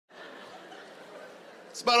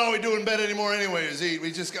It's about all we do in bed anymore anyway is eat.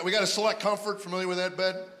 We got a select comfort. Familiar with that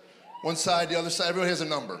bed? One side, the other side. Everybody has a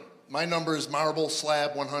number. My number is marble,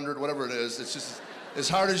 slab, 100, whatever it is. It's just as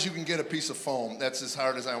hard as you can get a piece of foam. That's as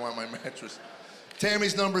hard as I want my mattress.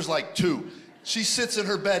 Tammy's number's like 2. She sits in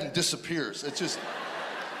her bed and disappears. It's just,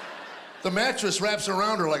 the mattress wraps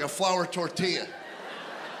around her like a flour tortilla.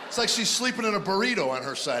 It's like she's sleeping in a burrito on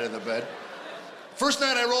her side of the bed. First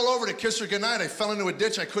night I rolled over to kiss her goodnight, I fell into a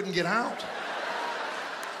ditch, I couldn't get out.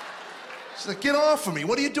 She's like, get off of me.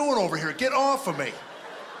 What are you doing over here? Get off of me.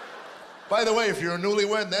 By the way, if you're a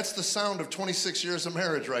newlywed, that's the sound of 26 years of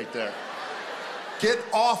marriage right there. Get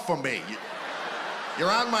off of me. You're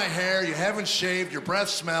on my hair, you haven't shaved, your breath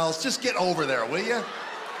smells. Just get over there, will you?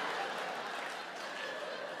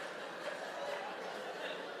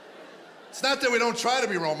 It's not that we don't try to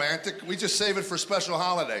be romantic, we just save it for special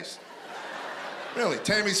holidays. Really,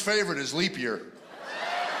 Tammy's favorite is leap year.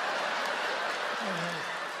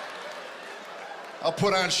 I'll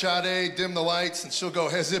put on Sade, dim the lights, and she'll go,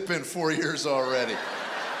 has it been 4 years already?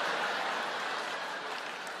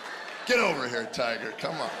 Get over here, Tiger,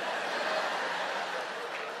 come on.